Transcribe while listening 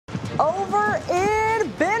Over in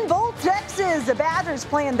Benbolt, Texas, the Badgers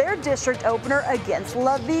playing their district opener against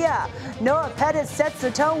La Villa. Noah Pettit sets the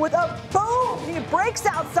tone with a boom. He breaks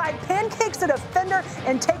outside, pancakes a defender,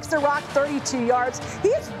 and takes the rock 32 yards. He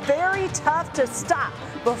is very tough to stop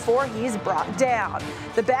before he's brought down.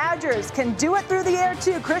 The Badgers can do it through the air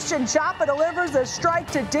too. Christian Chapa delivers a strike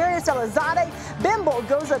to Darius Elizade. Benbolt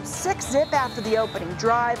goes up 6-zip after the opening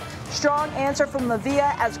drive. Strong answer from La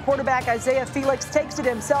Villa as quarterback Isaiah Felix takes it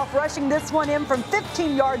himself, rushing this one in from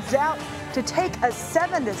 15 yards out to take a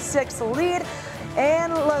 7-6 lead.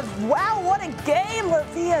 And wow, what a game! La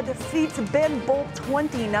Villa defeats Benbolt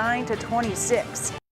 29-26.